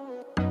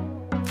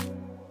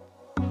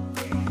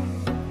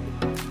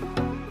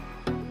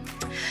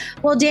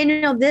 Well,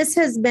 Daniel, this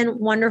has been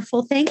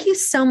wonderful. Thank you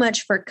so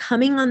much for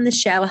coming on the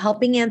show,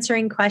 helping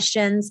answering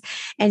questions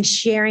and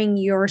sharing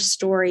your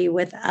story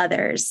with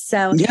others.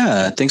 So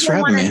yeah, thanks for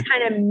having me. If you want to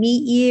kind of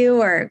meet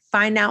you or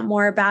find out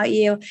more about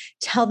you,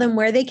 tell them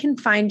where they can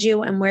find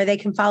you and where they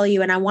can follow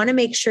you. And I want to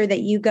make sure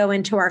that you go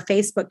into our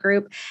Facebook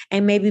group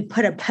and maybe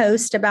put a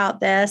post about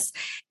this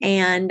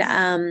and,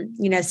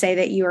 say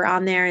that you are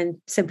on there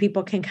and so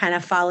people can kind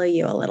of follow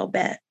you a little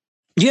bit.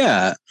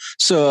 Yeah.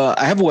 So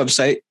I have a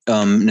website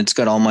and it's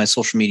got all my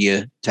social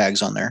media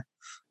tags on there.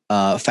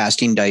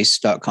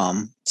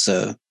 Fastingdice.com. It's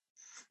a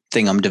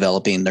thing I'm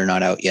developing. They're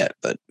not out yet,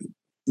 but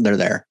they're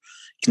there.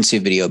 You can see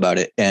a video about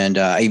it. And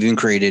I even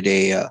created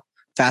a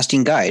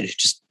fasting guide,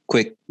 just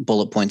quick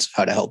bullet points of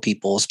how to help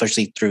people,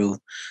 especially through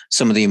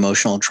some of the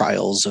emotional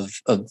trials of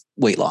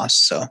weight loss.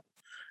 So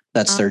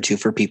that's there too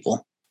for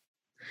people.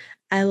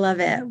 I love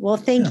it. Well,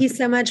 thank you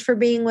so much for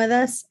being with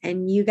us.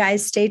 And you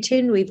guys stay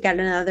tuned. We've got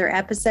another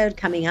episode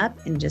coming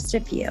up in just a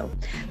few.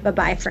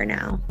 Bye-bye for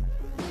now.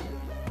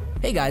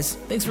 Hey guys,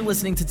 thanks for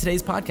listening to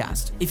today's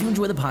podcast. If you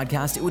enjoy the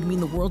podcast, it would mean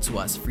the world to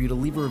us for you to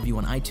leave a review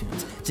on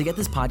iTunes to get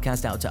this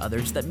podcast out to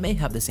others that may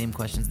have the same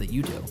questions that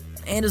you do.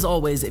 And as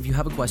always, if you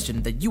have a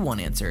question that you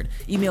want answered,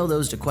 email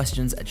those to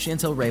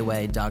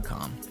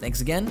questions@chantelrayway.com.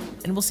 Thanks again,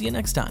 and we'll see you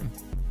next time.